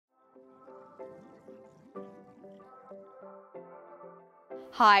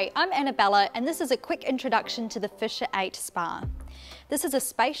Hi, I'm Annabella and this is a quick introduction to the Fisher 8 Spa. This is a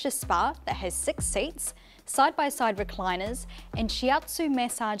spacious spa that has 6 seats, side-by-side recliners and shiatsu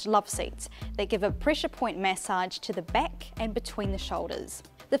massage love seats that give a pressure point massage to the back and between the shoulders.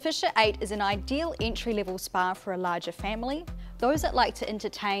 The Fisher 8 is an ideal entry-level spa for a larger family, those that like to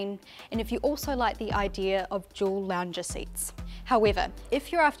entertain, and if you also like the idea of dual lounger seats. However,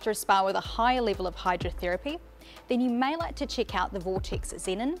 if you're after a spa with a higher level of hydrotherapy, then you may like to check out the Vortex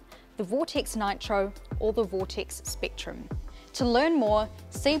Xenon, the Vortex Nitro, or the Vortex Spectrum. To learn more,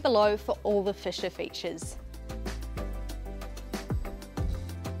 see below for all the Fisher features.